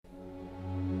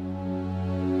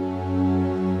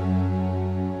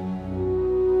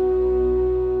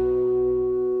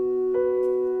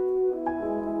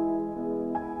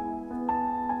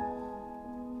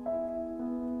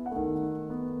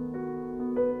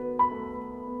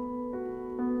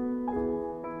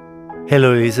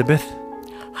Hello, Elizabeth.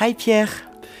 Hi, Pierre.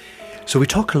 So we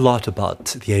talk a lot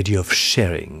about the idea of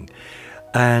sharing,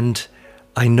 and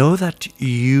I know that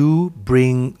you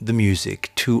bring the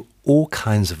music to all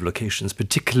kinds of locations,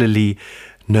 particularly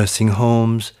nursing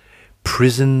homes,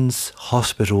 prisons,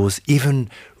 hospitals, even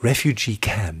refugee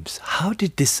camps. How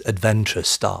did this adventure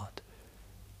start?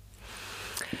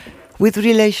 With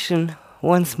relation,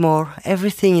 once more,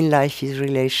 everything in life is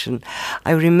relation.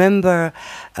 I remember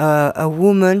a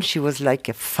woman, she was like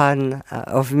a fan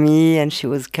of me, and she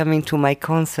was coming to my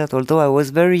concert, although I was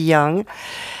very young.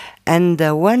 And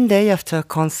one day after a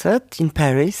concert in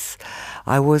Paris,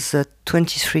 I was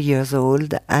 23 years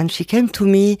old, and she came to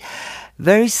me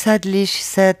very sadly. She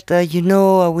said, I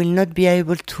will not be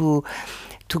able to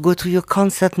go to your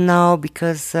concert now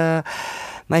because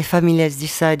my family has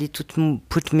decided to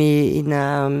put me in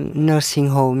a nursing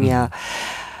home,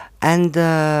 and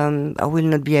I will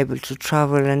not be able to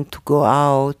travel and to go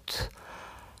out.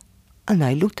 And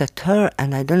I looked at her,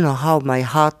 and I don't know how my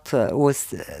heart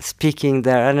was speaking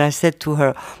there. And I said to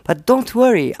her, "But don't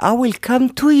worry, I will come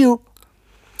to you."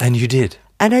 And you did?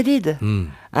 And I did.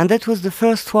 And that was the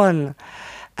first one.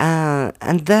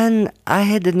 And then I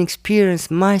had an experience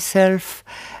myself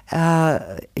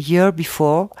a year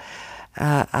before.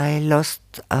 I lost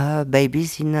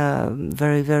babies in a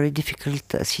very, very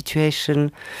difficult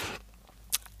situation.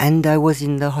 And I was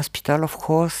in the hospital, of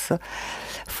course,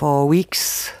 for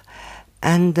weeks.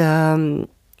 And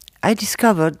I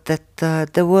discovered that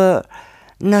there were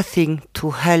nothing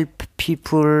to help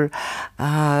people,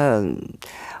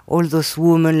 all those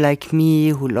women like me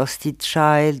who lost a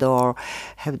child or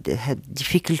had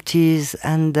difficulties.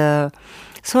 And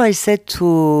so I said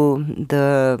to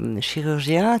the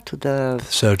chirurgien, to the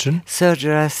surgeon,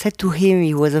 I said to him,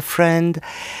 he was a friend,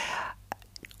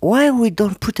 why we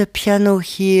don't put a piano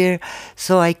here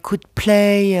so I could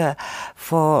play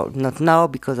for, not now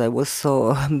because I was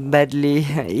so badly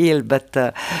ill, but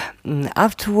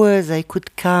afterwards I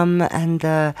could come and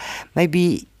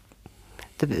maybe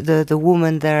the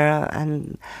woman there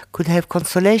and could have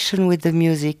consolation with the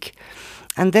music.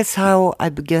 And that's how I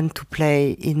began to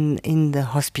play in the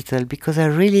hospital, because I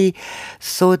really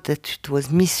thought that it was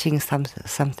missing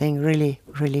something really,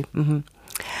 really.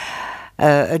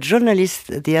 A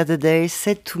journalist the other day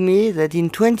said to me that in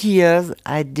 20 years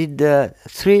I did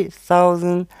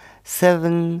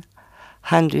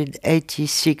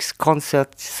 3,786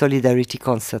 solidarity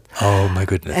concerts. Oh my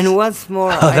goodness. And once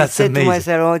more I said amazing. to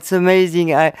myself, oh, it's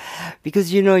amazing.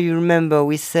 Because you remember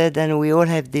we said, and we all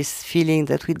have this feeling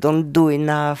that we don't do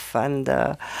enough. And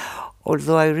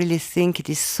although I really think it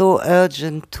is so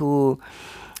urgent to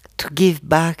give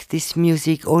back this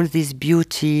music, all this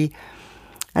beauty.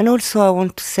 And also I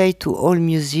want to say to all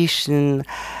musicians,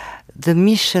 the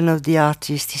mission of the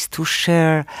artist is to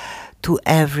share to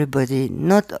everybody.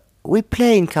 We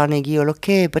play in Carnegie Hall,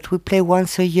 okay, but we play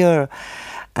once a year.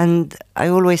 And I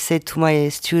always say to my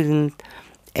students,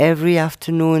 every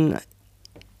afternoon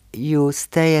you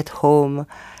stay at home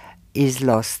is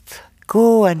lost.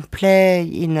 Go and play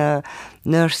in a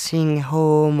nursing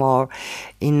home or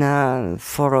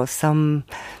for some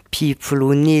people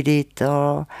who need it.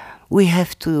 Or we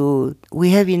have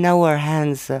in our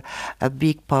hands a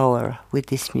big power with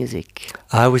this music.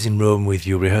 I was in Rome with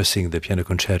you rehearsing the piano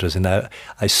concertos, and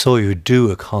I saw you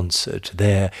do a concert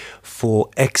there for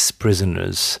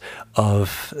ex-prisoners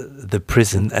of the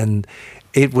prison, and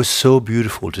it was so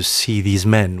beautiful to see these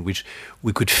men, which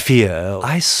we could fear.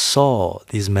 I saw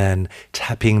these men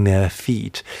tapping their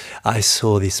feet. I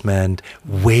saw this man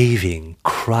waving,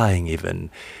 crying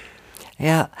even.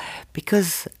 Yeah,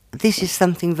 because this is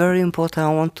something very important.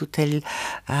 I want to tell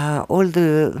all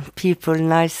the people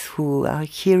who are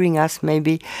hearing us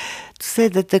maybe, to say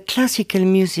that the classical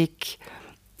music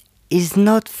is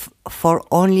not for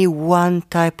only one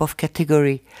type of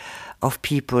category of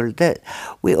people. That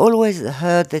we always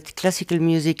heard that classical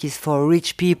music is for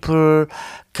rich people,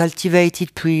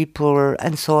 cultivated people,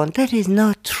 and so on. That is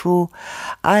not true.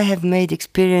 I have made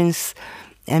experience,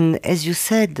 and as you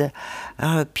said,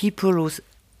 people who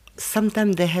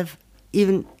sometimes they have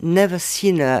even never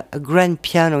seen a grand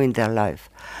piano in their life.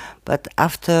 But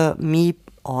after me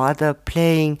or other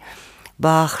playing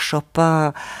Bach,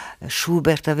 Chopin,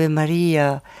 Schubert, Ave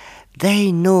Maria,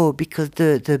 they know, because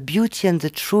the beauty and the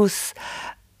truth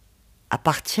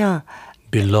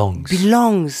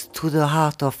belongs to the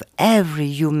heart of every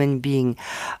human being.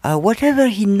 Whatever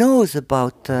he knows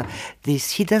about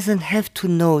this, he doesn't have to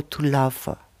know to love.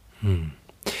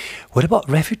 What about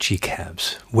refugee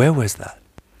camps? Where was that?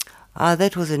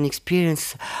 That was an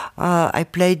experience. I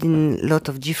played in a lot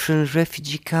of different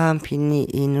refugee camps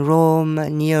in Rome,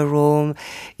 near Rome,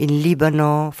 in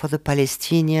Lebanon for the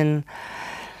Palestinian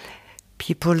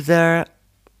people there.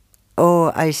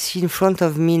 Oh, I see in front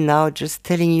of me now, just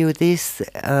telling you this,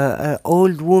 an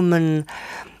old woman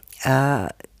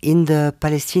in the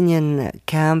Palestinian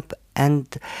camp, and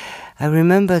I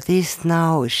remember this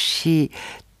now. She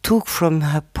took from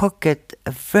her pocket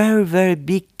a very, very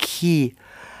big key.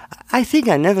 I think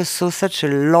I never saw such a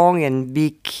long and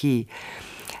big key.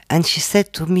 And she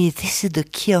said to me, "This is the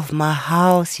key of my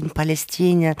house in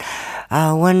Palestine.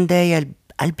 One day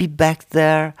I'll be back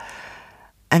there."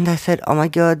 And I said, "Oh my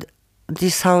God,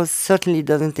 this house certainly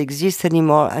doesn't exist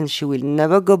anymore, and she will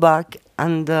never go back."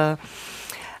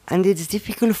 And it's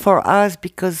difficult for us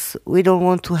because we don't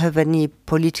want to have any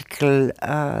political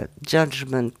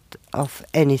judgment of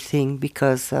anything,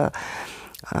 because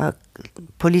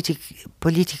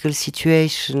political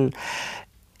situation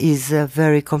is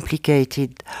very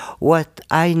complicated. What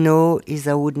I know is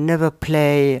I would never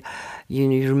play. You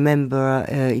remember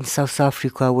in South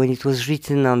Africa when it was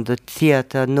written on the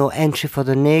theater, "No entry for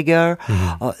the nigger."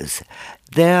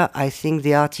 There, I think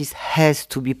the artist has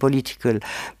to be political,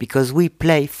 because we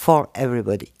play for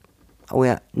everybody.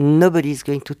 Nobody is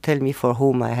going to tell me for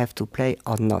whom I have to play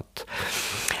or not.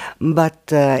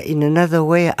 But in another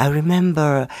way, I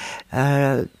remember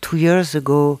 2 years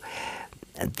ago,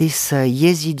 this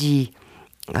Yazidi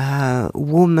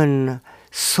woman,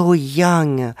 so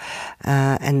young,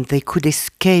 and they could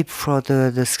escape from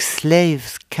the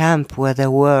slaves camp where they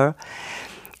were.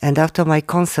 And after my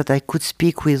concert, I could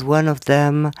speak with one of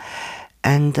them,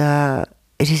 and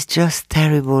it is just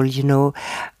terrible, you know.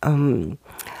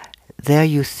 There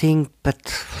you think,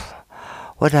 but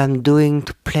what I'm doing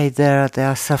to play there, they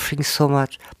are suffering so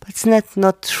much. But it's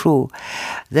not true.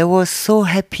 They were so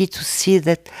happy to see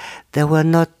that they were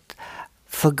not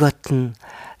forgotten,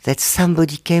 that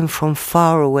somebody came from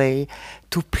far away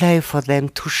to play for them,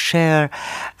 to share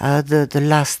the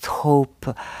last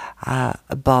hope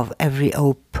above every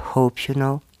hope, you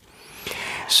know.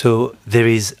 So there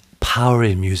is power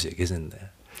in music, isn't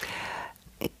there?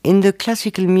 In the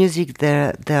classical music,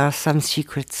 there are some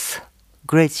secrets,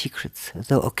 great secrets.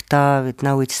 The octave,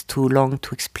 now it's too long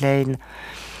to explain.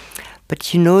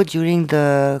 But you know, during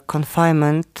the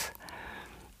confinement,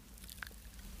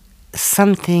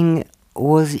 something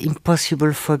was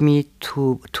impossible for me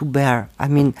to bear. I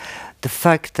mean, the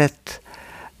fact that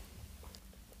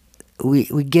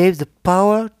we gave the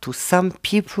power to some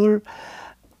people,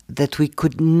 that we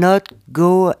could not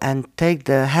go and take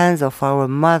the hands of our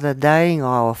mother dying, or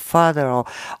our father,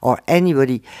 or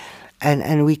anybody,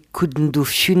 and we couldn't do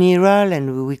funeral,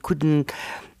 and we couldn't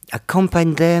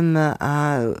accompany them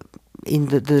in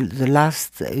the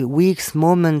last weeks,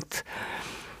 moment.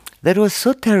 That was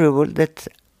so terrible that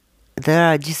there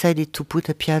I decided to put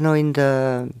a piano in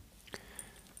the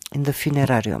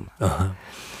funerarium.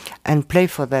 And play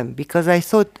for them, because I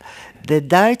thought they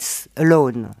died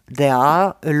alone. They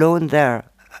are alone there,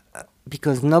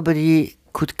 because nobody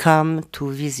could come to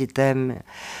visit them.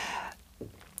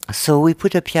 So we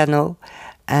put a piano,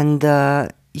 and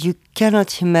you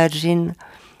cannot imagine,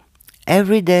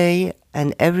 every day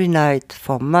and every night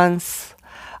for months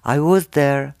I was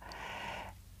there,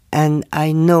 and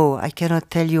I know, I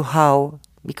cannot tell you how,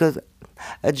 because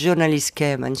a journalist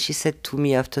came and she said to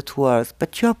me after 2 hours,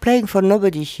 "But you are playing for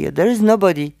nobody here. There is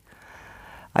nobody."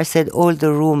 I said, "All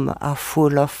the rooms are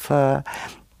full of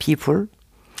people.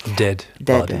 Dead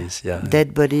bodies, yeah.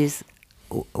 Dead bodies,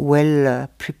 well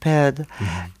prepared,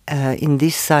 in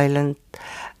this silence.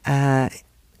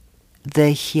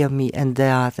 They hear me, and they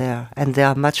are there, and they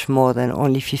are much more than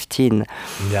only 15.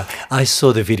 Yeah, I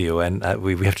saw the video, and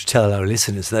we have to tell our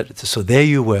listeners that, so there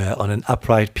you were on an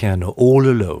upright piano, all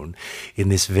alone, in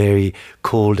this very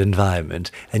cold environment,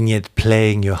 and yet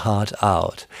playing your heart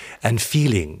out, and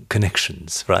feeling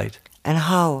connections, right? And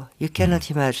how? You cannot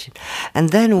imagine.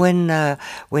 And then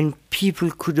when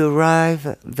people could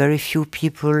arrive, very few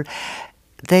people,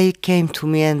 they came to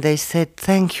me and they said,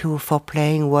 "Thank you for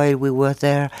playing while we were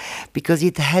there, because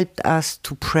it helped us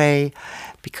to pray,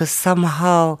 because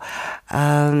somehow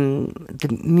the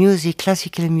music,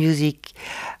 classical music,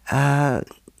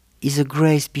 is a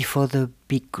grace before the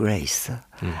big grace.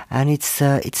 And it's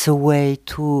a way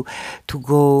to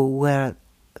go where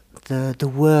the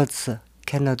words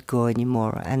cannot go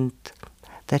anymore, and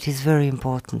that is very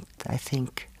important, I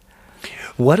think."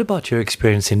 What about your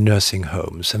experience in nursing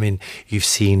homes? I mean, you've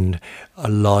seen a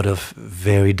lot of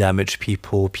very damaged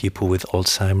people, people with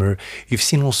Alzheimer. You've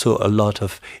seen also a lot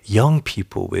of young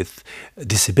people with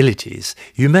disabilities.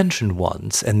 You mentioned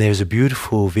once, and there's a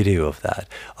beautiful video of that,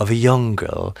 of a young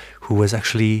girl who was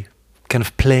actually kind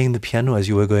of playing the piano as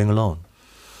you were going along.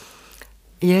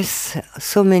 Yes,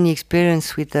 so many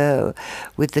experience with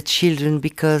the children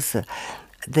because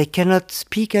they cannot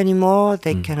speak anymore,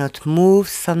 they cannot move,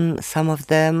 some of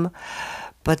them,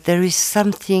 but there is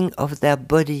something of their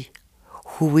body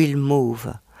who will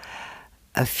move.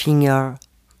 A finger,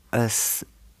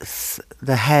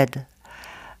 the head,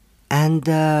 and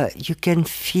you can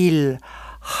feel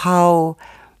how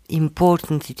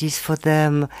important it is for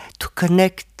them to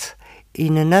connect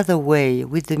in another way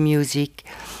with the music,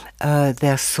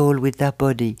 their soul with their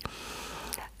body.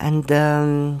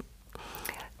 And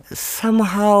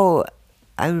somehow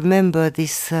I remember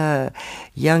this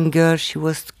young girl, she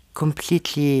was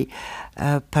completely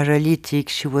paralytic,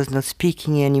 she was not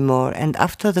speaking anymore, and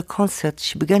after the concert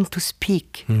she began to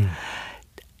speak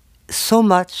so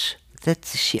much that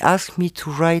she asked me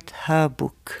to write her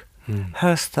book,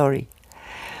 her story.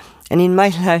 And in my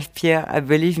life, Pierre, I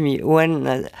believe me,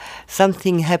 when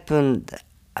something happened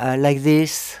like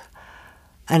this,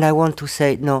 and I want to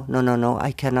say, no,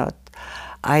 I cannot,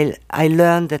 I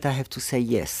learned that I have to say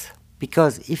yes.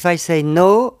 Because if I say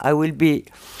no, I will be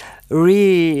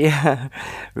retaken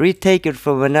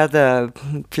from another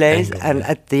place, and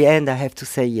at the end I have to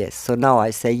say yes. So now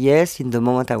I say yes in the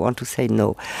moment I want to say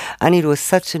no. And it was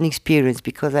such an experience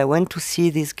because I went to see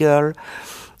this girl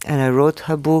and I wrote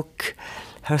her book,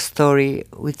 her story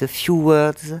with a few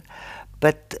words.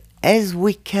 But as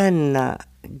we can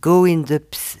go in the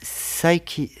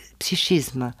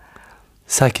psychism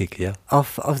Psychic, yeah.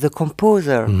 of the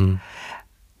composer,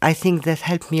 I think that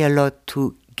helped me a lot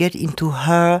to get into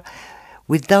her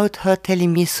without her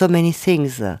telling me so many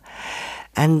things.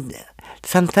 And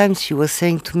sometimes she was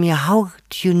saying to me, how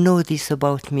do you know this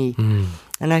about me?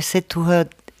 And I said to her,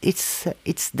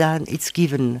 it's done, it's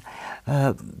given,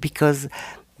 because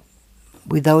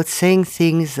without saying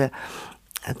things,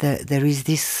 there is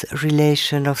this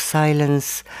relation of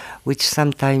silence which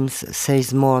sometimes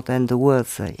says more than the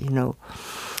words,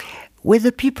 With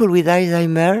the people with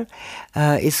Alzheimer,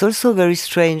 it's also very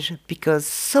strange because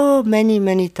so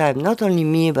many times, not only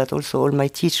me, but also all my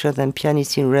teachers and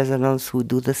pianists in resonance who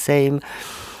do the same,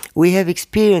 we have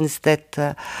experienced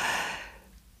that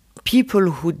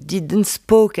people who didn't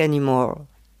spoke anymore,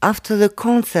 after the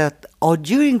concert or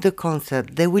during the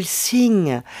concert, they will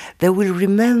sing, they will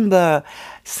remember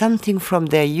something from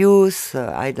their youth,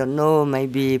 I don't know,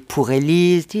 maybe Pour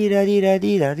Elise,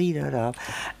 di-da-di-da-di-da-di-da-da.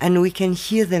 And we can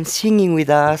hear them singing with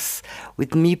us,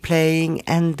 with me playing,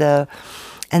 and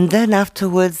then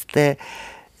afterwards they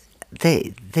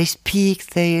speak,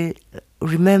 they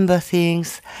remember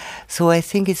things. So I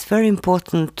think it's very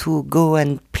important to go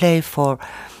and play for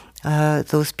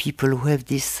those people who have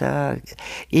this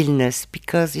illness,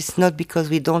 because it's not because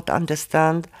we don't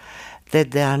understand that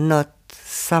they are not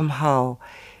somehow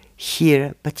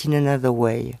here, but in another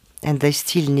way. And they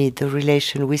still need the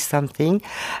relation with something,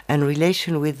 and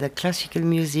relation with the classical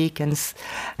music and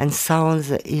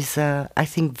sounds is, I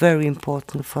think, very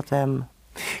important for them.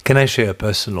 Can I share a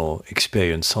personal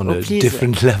experience on a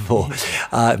different level?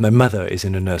 My mother is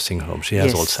in a nursing home. She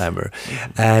has Alzheimer.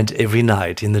 And every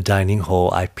night in the dining hall,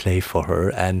 I play for her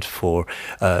and for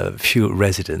a few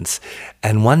residents.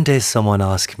 And one day someone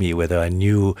asked me whether I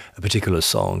knew a particular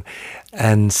song.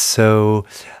 And so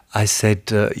I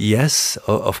said, yes,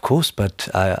 of course, but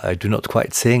I do not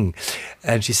quite sing.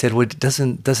 And she said, well, it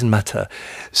doesn't matter.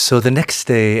 So the next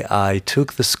day I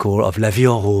took the score of La Vie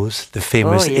en Rose, the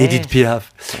famous Edith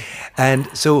Piaf. And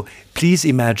so please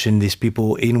imagine these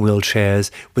people in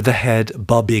wheelchairs with the head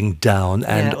bobbing down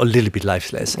and a little bit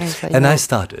lifeless. Yes, I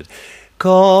started.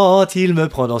 Quand il me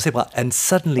prend dans ses bras. And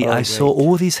suddenly I saw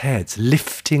all these heads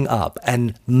lifting up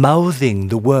and mouthing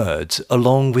the words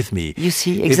along with me. You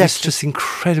see, exactly. It was just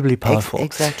incredibly powerful.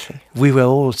 Exactly. We were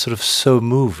all sort of so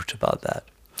moved about that.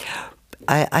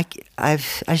 I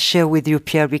share with you,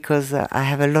 Pierre, because I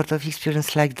have a lot of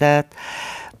experience like that.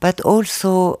 But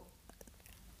also,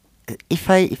 if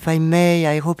I may,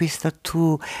 I hope it's not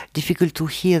too difficult to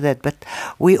hear that, but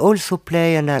we also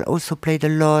play, and I also played a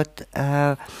lot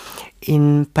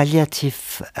in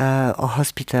palliative or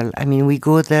hospital. I mean, we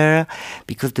go there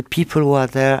because the people who are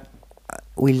there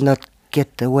will not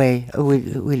get away,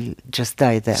 will just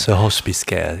die there. So hospice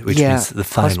care, which means the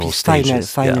final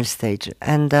stages. Final stage.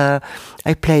 And I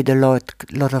played a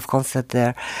lot of concert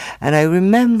there. And I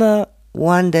remember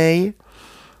one day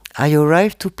I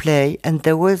arrived to play, and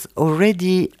there was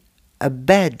already a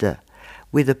bed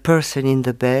with a person in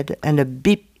the bed, and a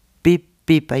beep, beep,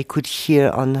 beep I could hear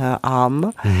on her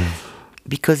arm.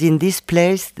 Because in this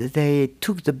place, they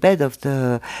took the bed of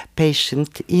the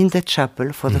patient in the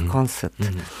chapel for the concert.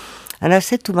 And I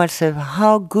said to myself,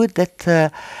 how good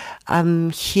that I'm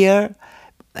here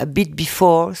a bit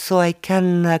before, so I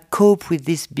can cope with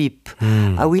this beep.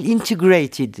 I will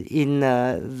integrate it in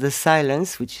the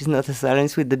silence, which is not a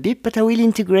silence with the beep, but I will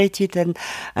integrate it, and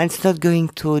it's not going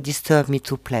to disturb me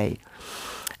to play.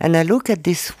 And I look at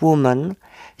this woman,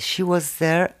 she was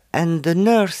there, and the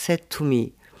nurse said to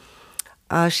me,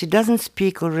 she doesn't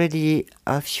speak already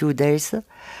a few days,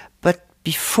 but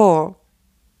before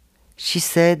she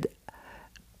said,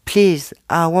 please,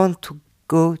 I want to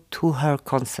go to her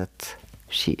concert.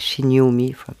 She knew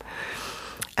me from,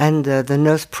 and the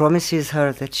nurse promises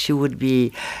her that she would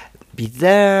be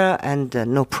there and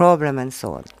no problem and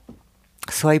so on.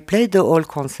 So I played the whole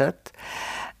concert,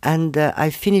 and I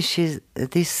finished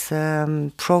this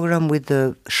program with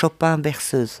the Chopin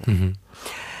berceuse.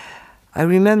 I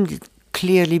remember it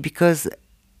clearly because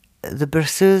the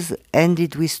berceuse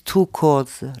ended with 2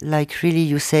 chords, like really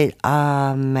you say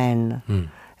Amen.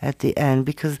 At the end,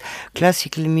 because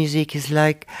classical music is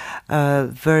like a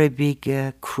very big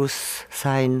cruise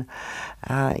sign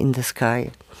in the sky.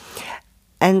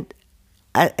 And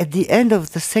at the end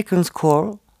of the second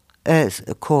chord, I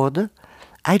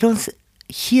don't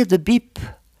hear the beep.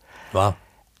 Wow.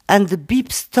 And the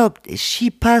beep stopped.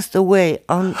 She passed away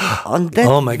on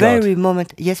that very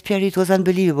moment. Yes, Pierre, it was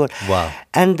unbelievable. Wow.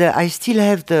 And I still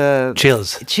have the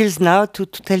chills now to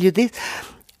tell you this.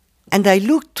 And I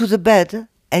looked to the bed,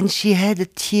 and she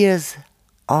had tears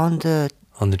on the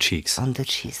cheeks. On the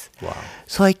cheeks. Wow.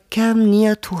 So I came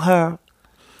near to her,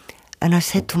 and I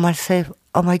said to myself,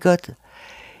 oh my God,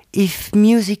 if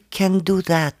music can do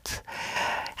that.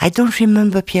 I don't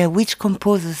remember, Pierre, which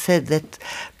composer said that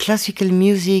classical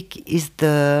music is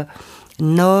the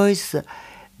noise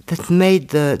that made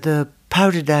the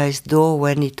paradise door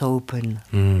when it opened.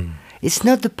 It's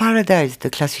not the paradise, the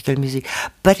classical music,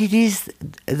 but it is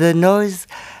the noise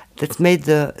that made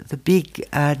the big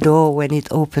door when it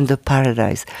opened the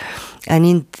paradise. And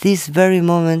in this very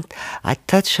moment, I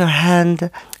touched her hand,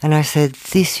 and I said,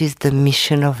 this is the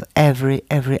mission of every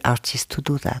artist, to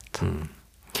do that.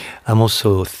 I'm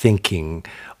also thinking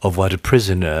of what a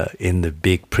prisoner in the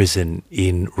big prison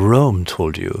in Rome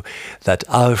told you, that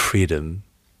our freedom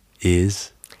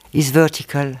is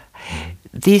vertical.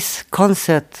 This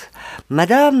concert,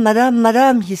 Madame, Madame,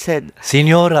 Madame, he said.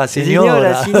 Signora,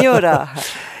 Signora. Signora, Signora.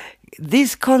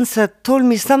 This concert told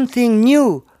me something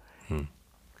new.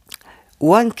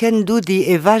 One can do the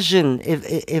evasion,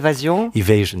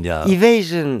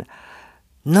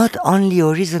 not only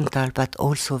horizontal, but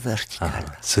also vertical.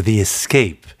 So the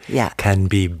escape can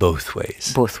be both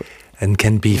ways. Both ways. And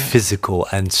can be physical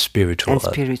and spiritual. And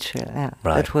spiritual, yeah.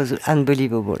 Right. That was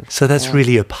unbelievable. So that's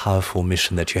really a powerful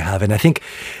mission that you have. And I think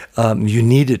you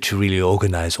needed to really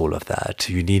organize all of that.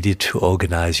 You needed to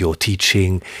organize your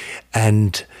teaching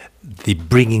and the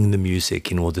bringing the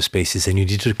music in all the spaces. And you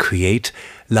needed to create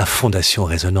La Fondation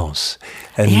Résonance.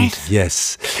 And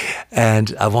yes.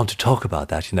 And I want to talk about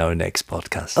that in our next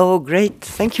podcast. Oh, great.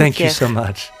 Thank you, Thank Pierre. you so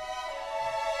much.